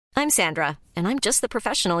I'm Sandra, and I'm just the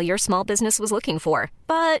professional your small business was looking for.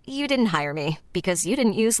 But you didn't hire me because you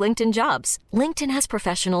didn't use LinkedIn Jobs. LinkedIn has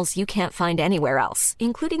professionals you can't find anywhere else,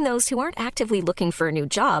 including those who aren't actively looking for a new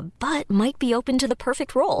job, but might be open to the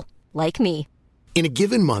perfect role, like me. In a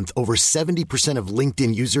given month, over 70% of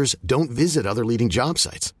LinkedIn users don't visit other leading job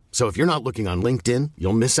sites. So if you're not looking on LinkedIn,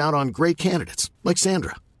 you'll miss out on great candidates like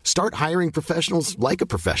Sandra. Start hiring professionals like a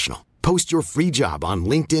professional. Post your free job on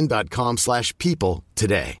linkedin.com/people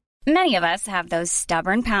today. Many of us have those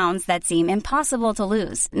stubborn pounds that seem impossible to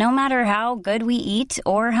lose, no matter how good we eat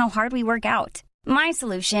or how hard we work out. My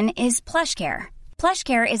solution is PlushCare.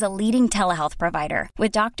 PlushCare is a leading telehealth provider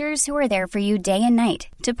with doctors who are there for you day and night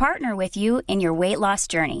to partner with you in your weight loss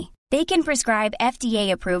journey. They can prescribe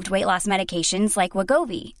FDA-approved weight loss medications like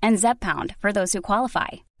Wegovy and Zepbound for those who qualify.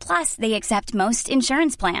 Plus, they accept most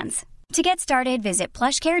insurance plans. To get started, visit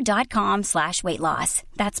plushcare.com/weightloss.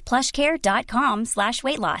 That's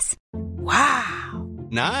plushcare.com/weightloss. Wow.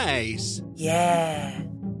 Nice. Yeah.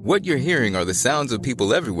 What you're hearing are the sounds of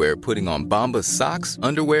people everywhere putting on Bombas socks,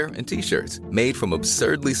 underwear, and T-shirts made from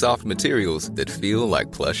absurdly soft materials that feel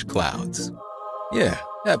like plush clouds. Yeah,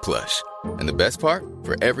 that plush. And the best part?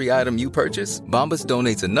 For every item you purchase, Bombas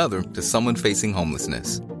donates another to someone facing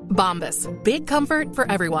homelessness. Bombas. Big comfort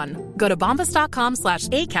for everyone. Go to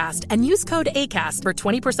bombas.com/ACAST and use code ACAST for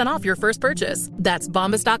 20% off your first purchase. That's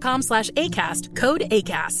bombas.com/ACAST. Code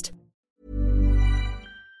ACAST.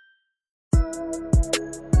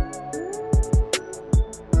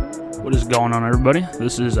 What is going on, everybody?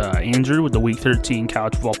 This is Andrew with the Week 13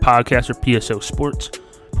 College Football Podcast for PSO Sports,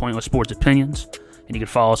 Pointless Sports Opinions. And you can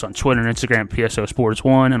follow us on Twitter and Instagram, PSO Sports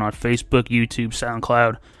 1, and on Facebook, YouTube,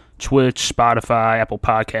 SoundCloud, Twitch, Spotify, Apple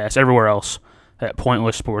Podcasts, everywhere else at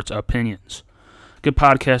Pointless Sports Opinions. Good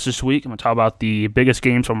podcast this week. I'm going to talk about the biggest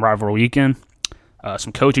games from rivalry weekend,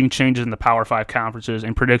 some coaching changes in the Power 5 conferences,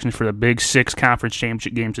 and predictions for the Big 6 conference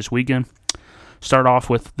championship games this weekend. Start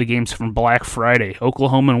off with the games from Black Friday.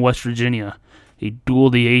 Oklahoma and West Virginia. A duel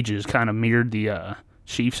of the ages, kind of mirrored the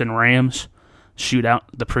Chiefs and Rams shootout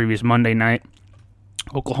the previous Monday night.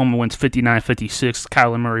 Oklahoma wins 59-56.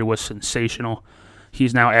 Kyler Murray was sensational.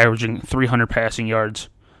 He's now averaging 300 passing yards,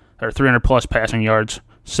 or 300-plus passing yards,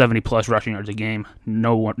 70-plus rushing yards a game.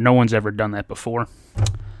 No one's ever done that before.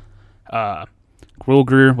 Will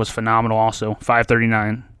Grier was phenomenal also.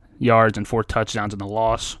 539 yards and 4 touchdowns in the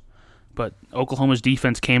loss. But Oklahoma's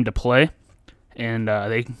defense came to play, and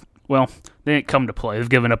they didn't come to play. They've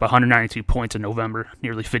given up 192 points in November,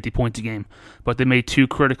 nearly 50 points a game. But they made 2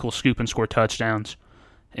 critical scoop and score touchdowns.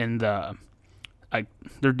 And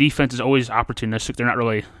their defense is always opportunistic. They're not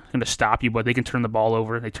really going to stop you, but they can turn the ball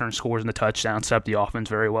over. They turn scores into touchdowns, set up the offense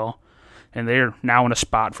very well. And they're now in a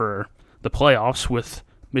spot for the playoffs with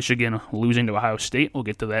Michigan losing to Ohio State. We'll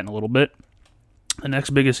get to that in a little bit. The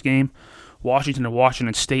next biggest game, Washington and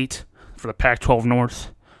Washington State for the Pac-12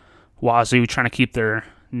 North. Wazoo trying to keep their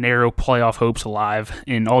narrow playoff hopes alive.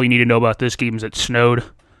 And all you need to know about this game is it snowed.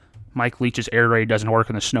 Mike Leach's air raid doesn't work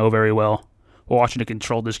in the snow very well. Washington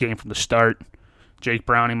controlled this game from the start. Jake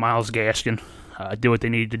Browning, Myles Gaskin did what they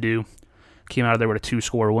needed to do. Came out of there with a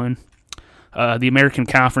 2-score win. The American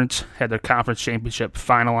Conference had their conference championship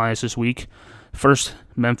finalized this week. First,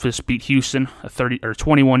 Memphis beat Houston, a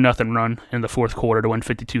 21-0 run in the fourth quarter to win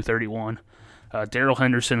 52-31. Darrell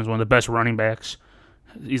Henderson is one of the best running backs.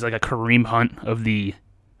 He's like a Kareem Hunt of the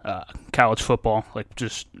college football. He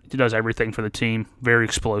does everything for the team. Very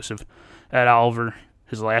explosive. Ed Oliver,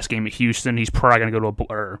 his last game at Houston, he's probably going to go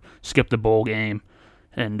to skip the bowl game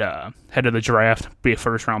and head to the draft, be a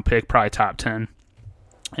first-round pick, probably top 10.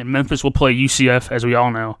 And Memphis will play UCF, as we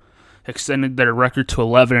all know. Extended their record to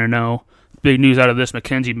 11-0. Big news out of this,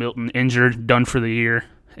 Mackenzie Milton injured, done for the year.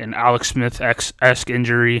 And Alex Smith-esque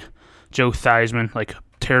injury. Joe Theismann,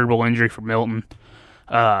 terrible injury for Milton.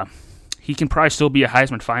 He can probably still be a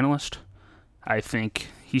Heisman finalist. I think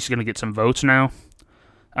he's going to get some votes now.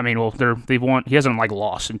 I mean, they've won. He hasn't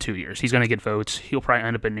lost in 2 years. He's going to get votes. He'll probably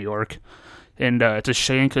end up in New York. And it's a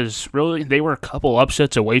shame because really they were a couple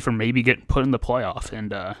upsets away from maybe getting put in the playoff.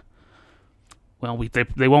 And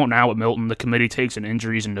they won't now with Milton. The committee takes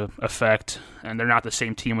injuries into effect, and they're not the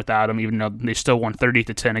same team without him. Even though they still won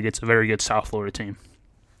 30-10 against a very good South Florida team.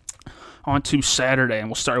 On to Saturday, and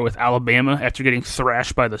we'll start with Alabama after getting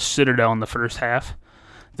thrashed by the Citadel in the first half.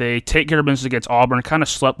 They take care of business against Auburn, kind of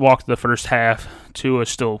sleptwalked the first half. Tua is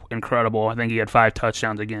still incredible. I think he had 5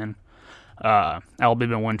 touchdowns again.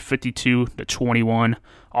 Alabama won 52-21.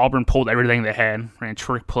 Auburn pulled everything they had, ran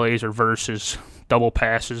trick plays, reverses, double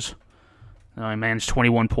passes. He managed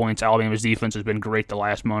 21 points. Alabama's defense has been great the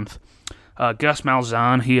last month. Gus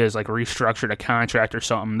Malzahn, he has like restructured a contract or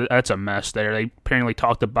something. That's a mess there. They apparently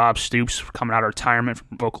talked to Bob Stoops coming out of retirement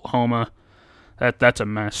from Oklahoma. That's a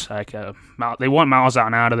mess. Like they want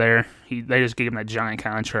Malzahn out of there. They just gave him that giant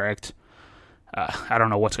contract. I don't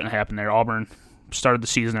know what's going to happen there. Auburn started the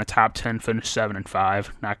season in the top 10, finished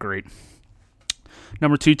 7-5. Not great.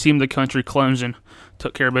 Number 2 team in the country, Clemson,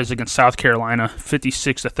 took care of business against South Carolina,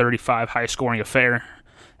 56-35, high-scoring affair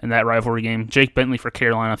in that rivalry game. Jake Bentley for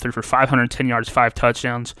Carolina threw for 510 yards, 5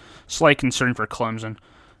 touchdowns. Slight concern for Clemson,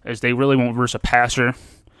 as they really won't verse a passer,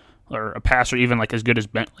 or a passer even like as good as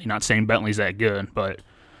Bentley. Not saying Bentley's that good, but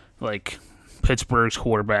like Pittsburgh's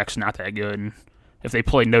quarterback's not that good. And if they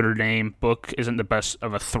play Notre Dame, Book isn't the best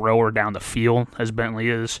of a thrower down the field as Bentley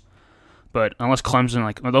is. But unless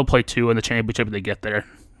Clemson, they'll play 2 in the championship if they get there.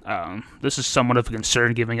 This is somewhat of a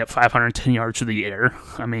concern, giving up 510 yards through the air.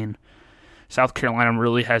 I mean, South Carolina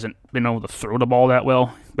really hasn't been able to throw the ball that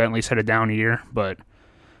well. Bentley's had a down year, but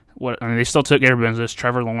they still took care of business.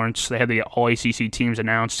 Trevor Lawrence, they had the All-ACC teams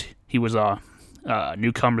announced. He was a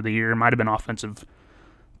newcomer of the year. Might have been offensive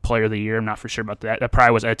player of the year. I'm not for sure about that. That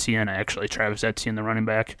probably was Etienne, actually. Travis Etienne, the running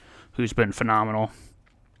back, who's been phenomenal.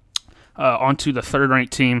 On to the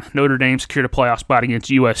third-ranked team. Notre Dame secured a playoff spot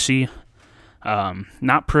against USC.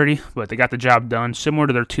 Not pretty, but they got the job done. Similar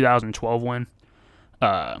to their 2012 win.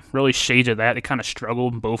 Really shades of that. They kind of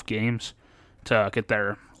struggled in both games to get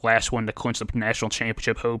their last one to clinch the national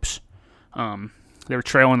championship hopes. They were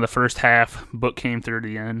trailing in the first half. Book came through to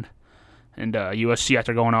the end. And USC,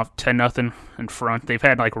 after going off 10-0 in front, they've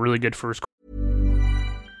had really good first.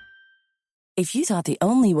 If you thought the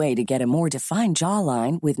only way to get a more defined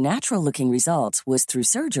jawline with natural-looking results was through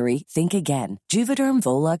surgery, think again. Juvederm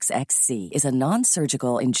Volux XC is a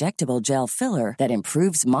non-surgical injectable gel filler that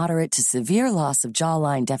improves moderate to severe loss of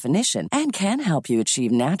jawline definition and can help you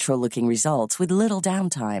achieve natural-looking results with little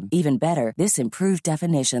downtime. Even better, this improved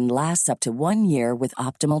definition lasts up to 1 year with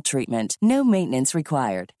optimal treatment. No maintenance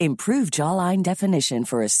required. Improve jawline definition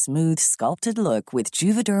for a smooth, sculpted look with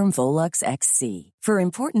Juvederm Volux XC. For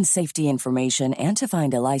important safety information and to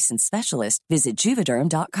find a licensed specialist, visit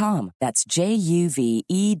Juvederm.com. That's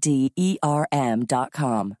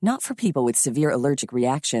JUVEDERM.com. Not for people with severe allergic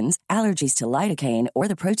reactions, allergies to lidocaine, or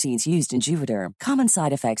the proteins used in Juvederm. Common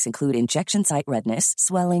side effects include injection site redness,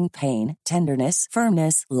 swelling, pain, tenderness,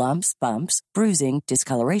 firmness, lumps, bumps, bruising,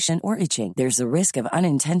 discoloration, or itching. There's a risk of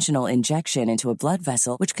unintentional injection into a blood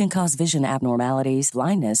vessel, which can cause vision abnormalities,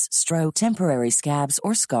 blindness, stroke, temporary scabs,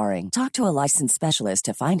 or scarring. Talk to a licensed specialist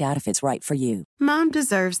to find out if it's right for you. Mom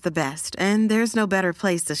deserves the best, and there's no better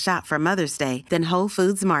place to shop for Mother's Day than Whole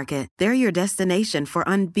Foods Market. They're your destination for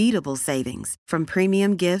unbeatable savings, from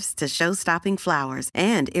premium gifts to show-stopping flowers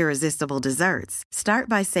and irresistible desserts. Start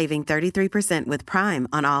by saving 33% with Prime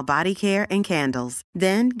on all body care and candles.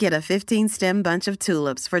 Then get a 15-stem bunch of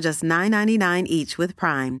tulips for just $9.99 each with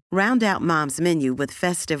Prime. Round out Mom's menu with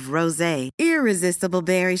festive rosé, irresistible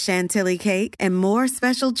berry chantilly cake, and more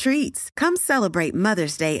special treats. Come celebrate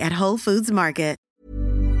Mother's Day at Whole Foods Market.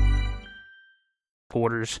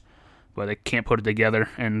 Quarters, but they can't put it together,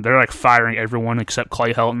 and they're firing everyone except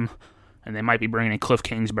Clay Helton, and they might be bringing in Cliff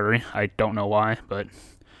Kingsbury. I don't know why, but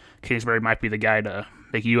Kingsbury might be the guy to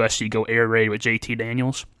make USC go air raid with JT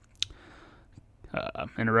Daniels.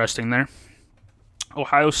 Interesting there.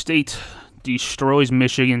 Ohio State destroys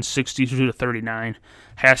Michigan 62-39.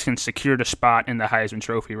 Haskins secured a spot in the Heisman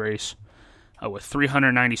Trophy race. With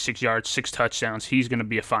 396 yards, 6 touchdowns, he's going to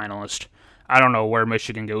be a finalist. I don't know where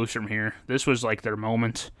Michigan goes from here. This was their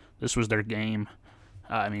moment. This was their game.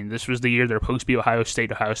 This was the year they're supposed to be Ohio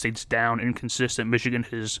State. Ohio State's down, inconsistent. Michigan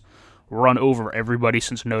has run over everybody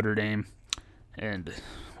since Notre Dame. And,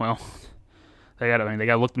 well, they got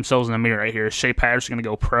to look themselves in the mirror right here. Is Shea Patterson going to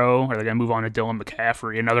go pro, or are they going to move on to Dylan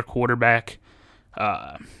McCaffrey, another quarterback?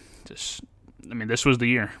 This was the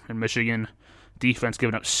year. And Michigan defense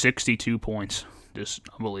giving up 62 points. Just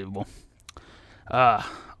unbelievable.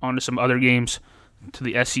 On to some other games. To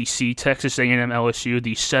the SEC, Texas A&M LSU,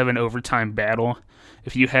 the 7 overtime battle.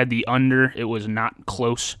 If you had the under, it was not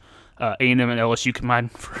close. A&M and LSU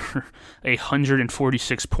combined for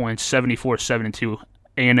 146 points, 74-72.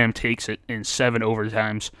 A&M takes it in 7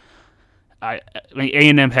 overtimes.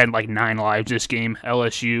 A&M had 9 lives this game.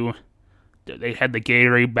 LSU, they had the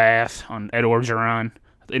Gatorade bath on Ed Orgeron.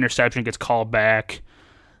 The interception gets called back.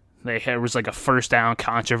 There was a first down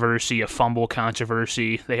controversy, a fumble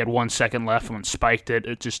controversy. They had 1 second left and spiked it.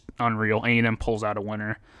 It's just unreal. A&M pulls out a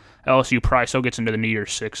winner. LSU probably still gets into the New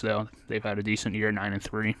Year's 6, though. They've had a decent year,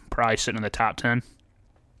 9-3. Probably sitting in the top 10.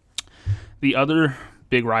 The other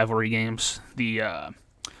big rivalry games, the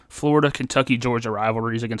Florida, Kentucky, Georgia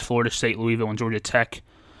rivalries against Florida State, Louisville, and Georgia Tech.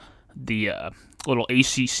 the little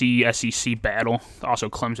ACC, SEC battle. Also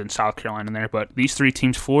Clemson, South Carolina in there. But these three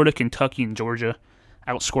teams, Florida, Kentucky, and Georgia,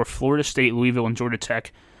 outscore Florida State, Louisville, and Georgia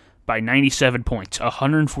Tech by 97 points,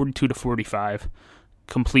 142-45.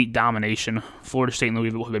 Complete domination. Florida State and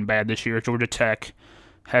Louisville have been bad this year. Georgia Tech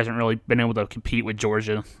hasn't really been able to compete with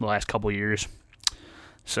Georgia the last couple of years.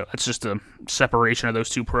 So that's just a separation of those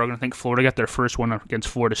two programs. I think Florida got their first one against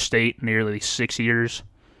Florida State in nearly 6 years.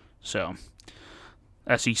 So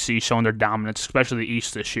SEC showing their dominance, especially the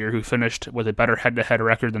East this year, who finished with a better head-to-head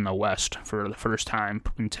record than the West for the first time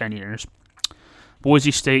in 10 years.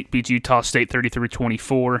 Boise State beats Utah State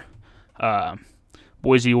 33-24.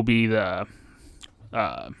 Boise will be the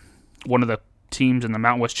one of the teams in the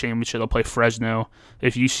Mountain West Championship. They'll play Fresno.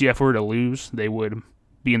 If UCF were to lose, they would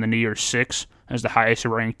be in the New Year's Six as the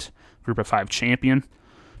highest-ranked Group of 5 champion.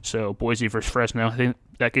 So Boise versus Fresno. I think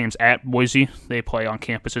that game's at Boise. They play on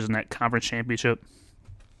campuses in that conference championship.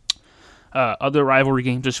 Other rivalry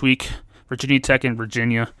games this week, Virginia Tech and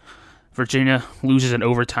Virginia. Virginia loses in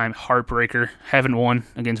overtime, heartbreaker. Haven't won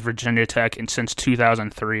against Virginia Tech since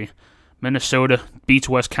 2003. Minnesota beats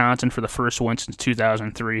Wisconsin for the first one since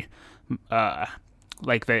 2003.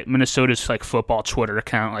 Minnesota's football Twitter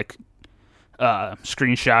account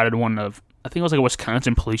screenshotted one of, I think it was a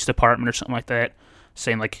Wisconsin Police Department or something like that,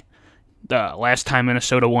 saying the last time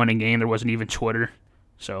Minnesota won a game there wasn't even Twitter.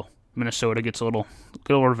 So Minnesota gets a little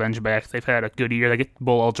revenge back. They've had a good year. They get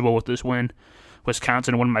bowl eligible with this win.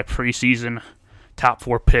 Wisconsin, one of my preseason top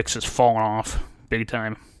 4 picks, has fallen off big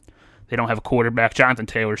time. They don't have a quarterback. Jonathan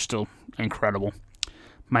Taylor's still incredible.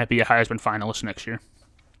 Might be a Heisman finalist next year.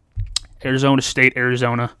 Arizona State,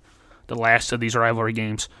 Arizona, the last of these rivalry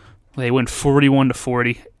games. They win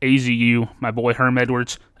 41-40. AZU, my boy Herm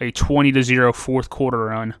Edwards, a 20-0 fourth quarter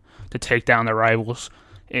run to take down their rivals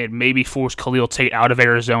and maybe force Khalil Tate out of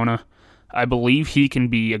Arizona. I believe he can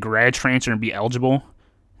be a grad transfer and be eligible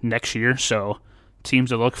next year, so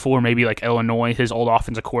teams to look for, maybe like Illinois. His old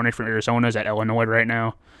offensive coordinator from Arizona is at Illinois right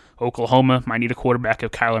now. Oklahoma might need a quarterback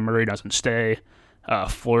if Kyler Murray doesn't stay.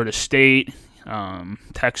 Florida State,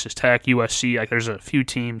 Texas Tech, USC. There's a few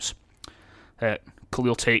teams that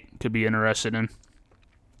Khalil Tate could be interested in.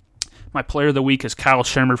 My player of the week is Kyle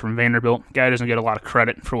Shermer from Vanderbilt. Guy doesn't get a lot of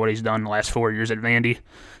credit for what he's done the last 4 years at Vandy.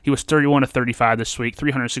 He was 31-35 this week,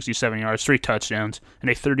 367 yards, 3 touchdowns, and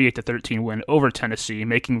a 38-13 win over Tennessee,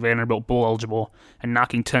 making Vanderbilt bowl eligible and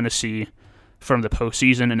knocking Tennessee from the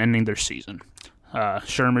postseason and ending their season.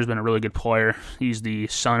 Shermer's been a really good player. He's the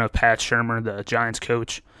son of Pat Shermer, the Giants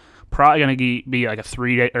coach. Probably going to be like a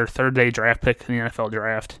third-day draft pick in the NFL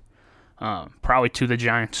draft. Probably to the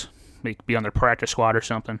Giants. Be on their practice squad or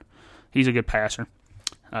something. He's a good passer.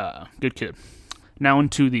 Good kid. Now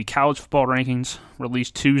into the college football rankings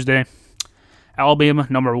released Tuesday. Alabama,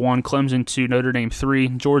 number 1. Clemson 2. Notre Dame 3.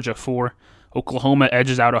 Georgia 4. Oklahoma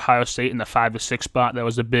edges out Ohio State in the 5-6 spot. That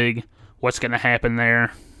was the big what's going to happen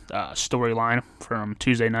there storyline from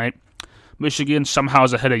Tuesday night. Michigan somehow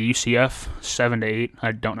is ahead of UCF, 7-8.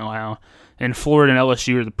 I don't know how. And Florida and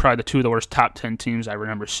LSU are probably the two of the worst top 10 teams I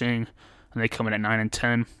remember seeing, and they come in at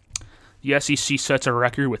 9-10. The SEC sets a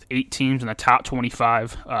record with 8 teams in the top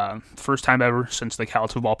 25. First time ever since the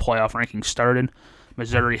college football playoff rankings started.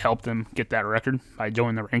 Missouri helped them get that record by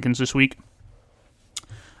joining the rankings this week.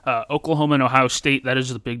 Oklahoma and Ohio State, that is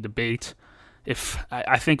the big debate.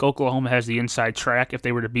 I think Oklahoma has the inside track. If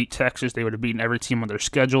they were to beat Texas, they would have beaten every team on their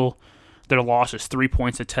schedule. Their loss is 3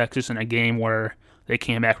 points to Texas in a game where they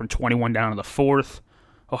came back from 21 down to the 4th.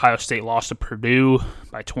 Ohio State lost to Purdue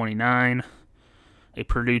by 29. A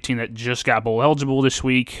Purdue team that just got bowl eligible this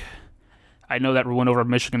week. I know that win over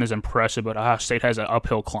Michigan is impressive, but Ohio State has an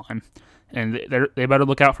uphill climb. And they better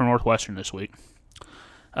look out for Northwestern this week.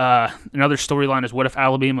 Another storyline is what if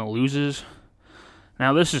Alabama loses?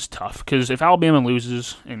 Now, this is tough, because if Alabama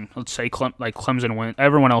loses, and let's say Clemson wins,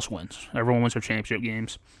 everyone else wins. Everyone wins their championship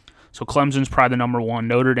games. So Clemson's probably the number 1.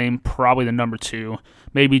 Notre Dame probably the number 2.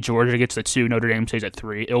 Maybe Georgia gets the 2. Notre Dame stays at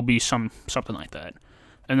 3. It'll be something like that.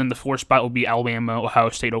 And then the 4th spot will be Alabama, Ohio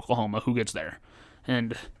State, Oklahoma. Who gets there?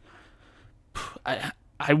 And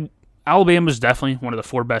Alabama's definitely one of the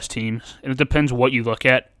 4 best teams. And it depends what you look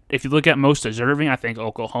at. If you look at most deserving, I think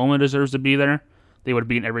Oklahoma deserves to be there. They would have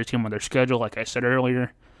beaten every team on their schedule, like I said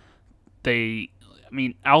earlier.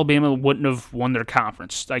 Alabama wouldn't have won their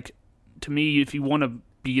conference. To me, if you want to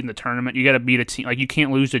be in the tournament, you got to beat a team. You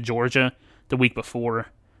can't lose to Georgia the week before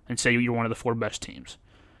and say you're one of the 4 best teams.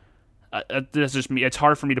 That's just me. It's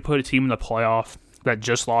hard for me to put a team in the playoff that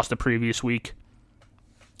just lost the previous week.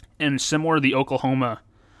 And similar to the Oklahoma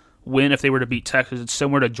win, if they were to beat Texas, it's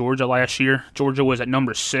similar to Georgia last year. Georgia was at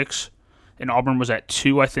number 6 and Auburn was at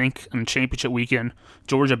 2, I think, in the championship weekend.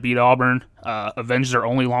 Georgia beat Auburn, avenged their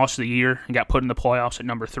only loss of the year, and got put in the playoffs at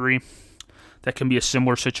number 3. That can be a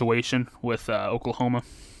similar situation with Oklahoma.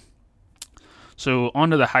 So on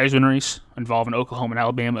to the Heisman race involving Oklahoma and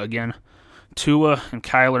Alabama again. Tua and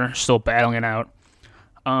Kyler still battling it out.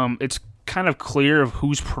 It's kind of clear of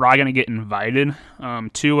who's probably going to get invited.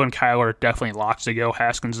 Tua and Kyler are definitely locks to go.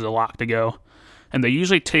 Haskins is a lock to go. And they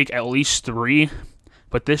usually take at least 3.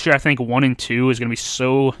 But this year I think 1 and 2 is going to be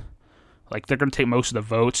so, like, they're going to take most of the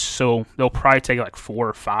votes. So they'll probably take like 4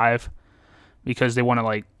 or 5 because they want to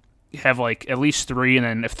like have like at least 3, and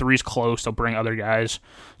then if 3's close, they'll bring other guys.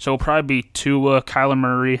 So it'll probably be Tua, Kyler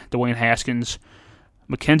Murray, Dwayne Haskins.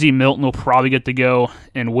 Mackenzie Milton will probably get to go,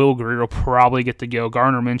 and Will Grier will probably get to go.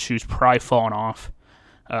 Gardner Minshew's probably fallen off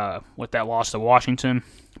with that loss to Washington,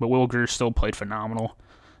 but Will Grier still played phenomenal.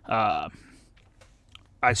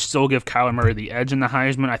 I still give Kyler Murray the edge in the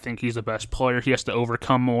Heisman. I think he's the best player. He has to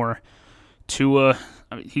overcome more. Tua,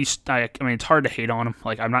 I mean, it's hard to hate on him.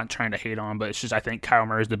 Like, I'm not trying to hate on him, but it's just I think Kyler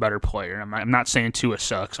Murray is the better player. I'm not saying Tua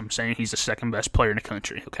sucks. I'm saying he's the second best player in the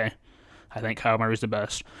country, okay? I think Kyler Murray is the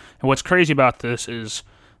best. And what's crazy about this is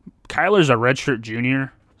Kyler's a redshirt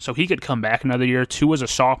junior, so he could come back another year. Tua's a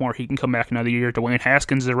sophomore. He can come back another year. Dwayne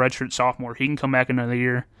Haskins is a redshirt sophomore. He can come back another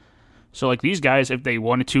year. So, like, these guys, if they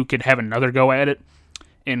wanted to, could have another go at it.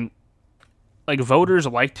 And like, voters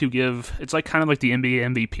like to give, it's like kind of like the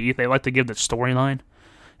NBA MVP. They like to give the storyline.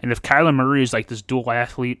 And if Kyler Murray is like this dual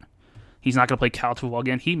athlete, he's not going to play college football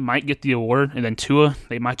again, he might get the award. And then Tua,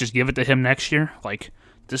 they might just give it to him next year. Like,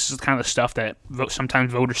 this is kind of the stuff that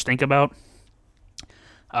sometimes voters think about.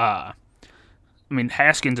 I mean,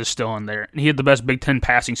 Haskins is still in there. He had the best Big Ten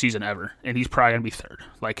passing season ever, and he's probably going to be 3rd.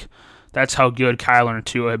 Like, that's how good Kyler and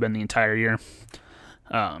Tua have been the entire year.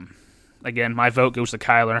 Again, my vote goes to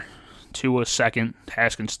Kyler. Tua 2nd,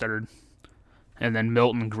 Haskins 3rd. And then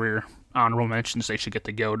Milton and Grier, honorable mentions. They should get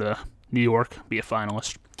to go to New York, be a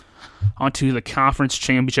finalist. On to the conference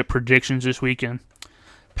championship predictions this weekend.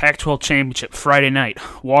 Pac-12 championship Friday night.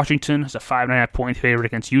 Washington is a 5.5-point favorite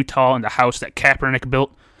against Utah in the house that Kaepernick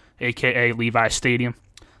built, a.k.a. Levi Stadium.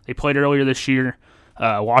 They played earlier this year.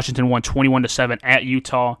 Washington won 21-7 at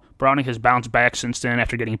Utah. Browning has bounced back since then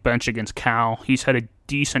after getting benched against Cal. He's had a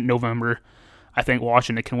decent November. I think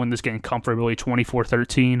Washington can win this game comfortably,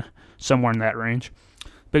 24-13, somewhere in that range.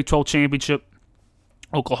 Big 12 championship,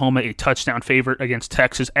 Oklahoma a touchdown favorite against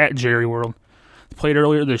Texas at Jerry World. They played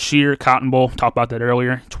earlier this year, Cotton Bowl, talked about that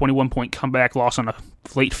earlier. 21-point comeback loss on a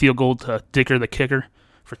late field goal to Dicker the kicker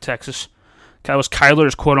for Texas. That was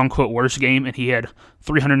Kyler's quote-unquote worst game, and he had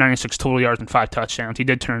 396 total yards and 5 touchdowns. He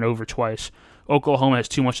did turn it over twice. Oklahoma has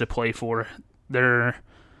too much to play for.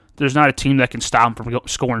 There's not a team that can stop them from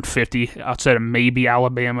scoring 50 outside of maybe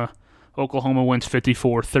Alabama. Oklahoma wins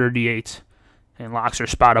 54-38 and locks their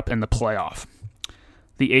spot up in the playoff.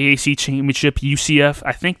 The AAC Championship, UCF,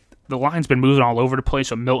 I think the line's been moving all over the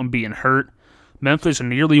place with Milton being hurt. Memphis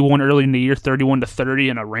nearly won early in the year,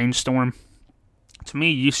 31-30 in a rainstorm. To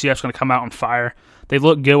me, UCF's going to come out on fire. They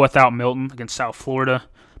look good without Milton against South Florida.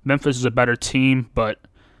 Memphis is a better team, but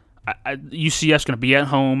UCF's going to be at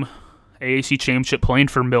home. AAC Championship, playing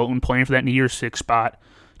for Milton, playing for that New Year's 6 spot,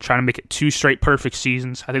 trying to make it 2 straight perfect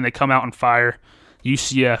seasons. I think they come out on fire.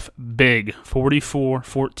 UCF, big,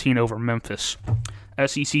 44-14 over Memphis.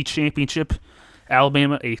 SEC Championship,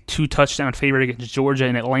 Alabama, a 2-touchdown favorite against Georgia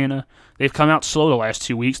and Atlanta. They've come out slow the last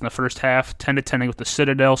 2 weeks in the first half, 10-10 with the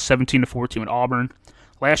Citadel, 17-14 with Auburn.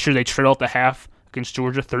 Last year they trailed at the half against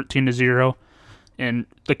Georgia, 13-0. And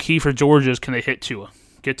the key for Georgia is, can they hit Tua?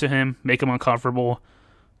 Get to him, make him uncomfortable.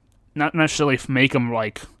 Not necessarily make him,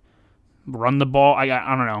 like, run the ball. I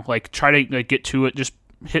don't know. Like, try to get to it. Just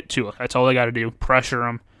hit Tua. That's all they got to do. Pressure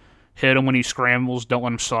him. Hit him when he scrambles. Don't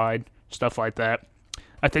let him slide. Stuff like that.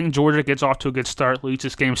 I think Georgia gets off to a good start. Leads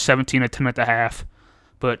this game 17-10 at the half.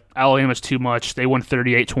 But Alabama's too much. They won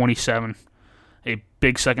 38-27. A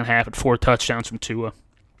big second half at 4 touchdowns from Tua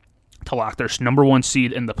to lock their number 1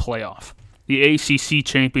 seed in the playoff. The ACC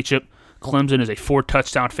Championship, Clemson is a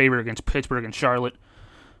 4-touchdown favorite against Pittsburgh and Charlotte.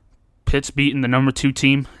 Pitt's beaten the number 2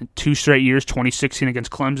 team in 2 straight years, 2016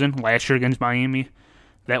 against Clemson, last year against Miami.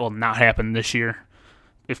 That will not happen this year.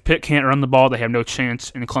 If Pitt can't run the ball, they have no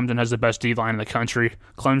chance, and Clemson has the best D-line in the country.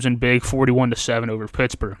 Clemson big, 41-7 over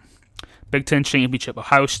Pittsburgh. Big Ten Championship,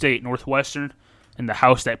 Ohio State, Northwestern, in the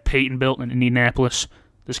house that Peyton built in Indianapolis.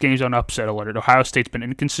 This game's on upset alert. Ohio State's been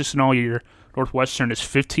inconsistent all year. Northwestern is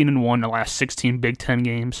 15-1 in the last 16 Big Ten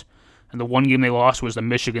games. And the one game they lost was to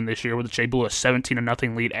Michigan this year, which they blew a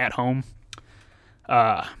 17-0 lead at home.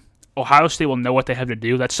 Ohio State will know what they have to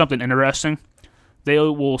do. That's something interesting. they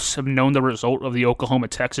will have known the result of the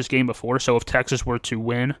Oklahoma-Texas game before, so if Texas were to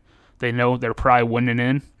win, they know they're probably winning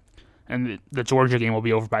in, and the Georgia game will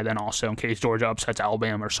be over by then also, in case Georgia upsets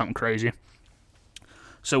Alabama or something crazy.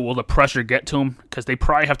 So will the pressure get to them? Because they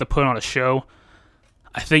probably have to put on a show.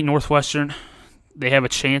 I think Northwestern, they have a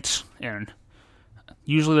chance, and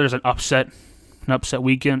usually there's an upset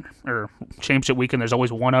weekend, or championship weekend, there's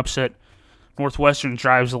always one upset. Northwestern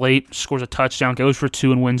drives late, scores a touchdown, goes for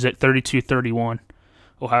 2, and wins it 32-31.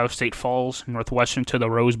 Ohio State falls, Northwestern to the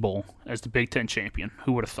Rose Bowl as the Big Ten champion.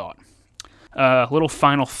 Who would have thought? Little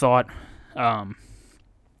final thought.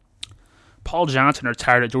 Paul Johnson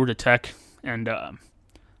retired at Georgia Tech, and I'm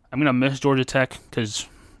going to miss Georgia Tech because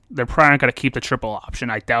they're probably not going to keep the triple option.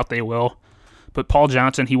 I doubt they will. But Paul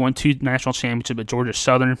Johnson, he won 2 national championships at Georgia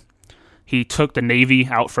Southern. He took the Navy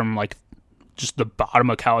out from just the bottom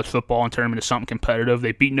of college football and turned them into something competitive.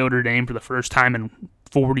 They beat Notre Dame for the first time in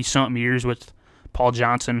 40-something years with Paul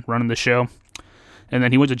Johnson running the show. And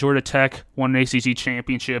then he went to Georgia Tech, won an ACC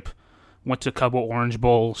championship, went to a couple Orange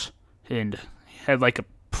Bowls, and had I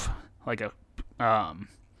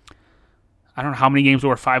don't know how many games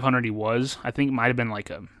over 500 he was. I think it might have been like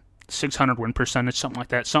a 600 win percentage, something like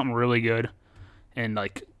that, something really good. And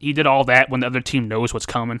he did all that when the other team knows what's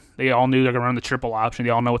coming. They all knew they're going to run the triple option.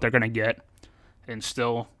 They all know what they're going to get. And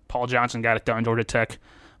still, Paul Johnson got it done. Georgia Tech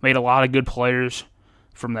made a lot of good players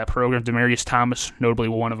from that program. Demaryius Thomas, notably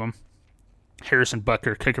one of them. Harrison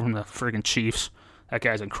Butker, kicker from the friggin' Chiefs. That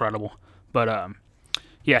guy's incredible. But,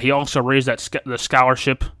 he also raised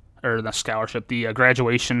the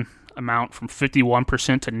graduation amount from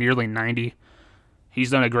 51% to nearly 90%.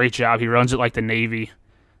 He's done a great job. He runs it like the Navy.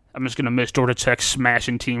 I'm just going to miss Georgia Tech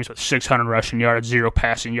smashing teams with 600 rushing yards, 0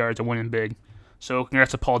 passing yards, and winning big. So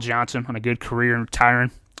congrats to Paul Johnson on a good career and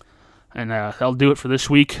retiring. And that'll do it for this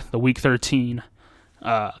week, the Week 13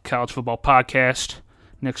 College Football Podcast.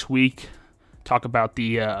 Next week, talk about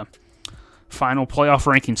the final playoff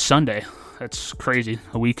ranking Sunday. That's crazy.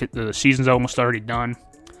 The season's almost already done.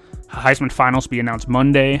 Heisman Finals will be announced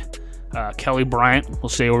Monday. Kelly Bryant will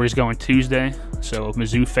say where he's going Tuesday. So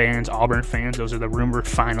Mizzou fans, Auburn fans, those are the rumored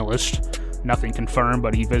finalists. Nothing confirmed,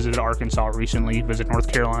 but he visited Arkansas recently, visited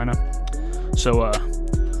North Carolina. So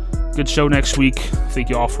good show next week. Thank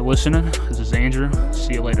you all for listening. This is Andrew.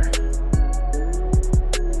 See you later.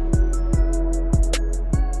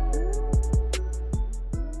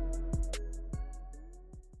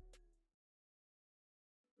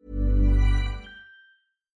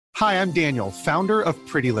 Hi, I'm Daniel, founder of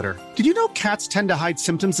Pretty Litter. Did you know cats tend to hide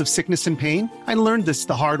symptoms of sickness and pain? I learned this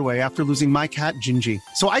the hard way after losing my cat, Gingy.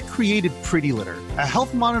 So I created Pretty Litter, a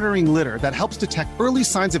health monitoring litter that helps detect early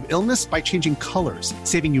signs of illness by changing colors,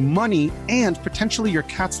 saving you money and potentially your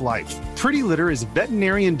cat's life. Pretty Litter is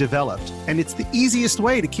veterinarian developed, and it's the easiest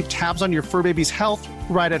way to keep tabs on your fur baby's health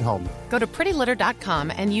right at home. Go to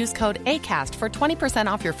prettylitter.com and use code ACAST for 20%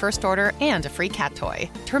 off your first order and a free cat toy.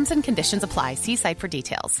 Terms and conditions apply. See site for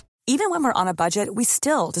details. Even when we're on a budget, we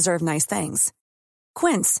still deserve nice things.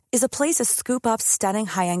 Quince is a place to scoop up stunning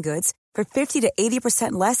high-end goods for 50 to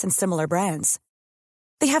 80% less than similar brands.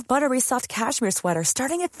 They have buttery soft cashmere sweaters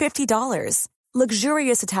starting at $50,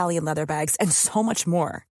 luxurious Italian leather bags, and so much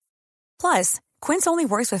more. Plus, Quince only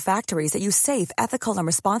works with factories that use safe, ethical, and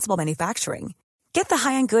responsible manufacturing. Get the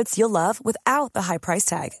high-end goods you'll love without the high price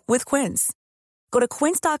tag with Quince. Go to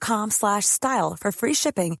quince.com/style for free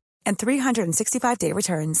shipping and 365-day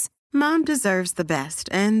returns. Mom deserves the best,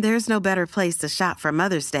 and there's no better place to shop for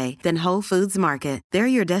Mother's Day than Whole Foods Market. They're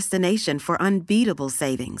your destination for unbeatable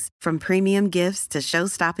savings, from premium gifts to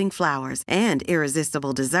show-stopping flowers and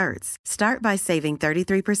irresistible desserts. Start by saving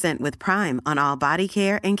 33% with Prime on all body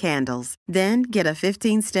care and candles. Then get a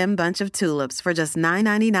 15-stem bunch of tulips for just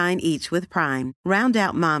 $9.99 each with Prime. Round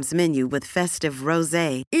out Mom's menu with festive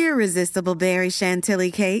rosé, irresistible berry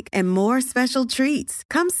chantilly cake, and more special treats.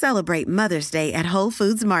 Come celebrate Mother's Day at Whole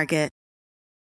Foods Market.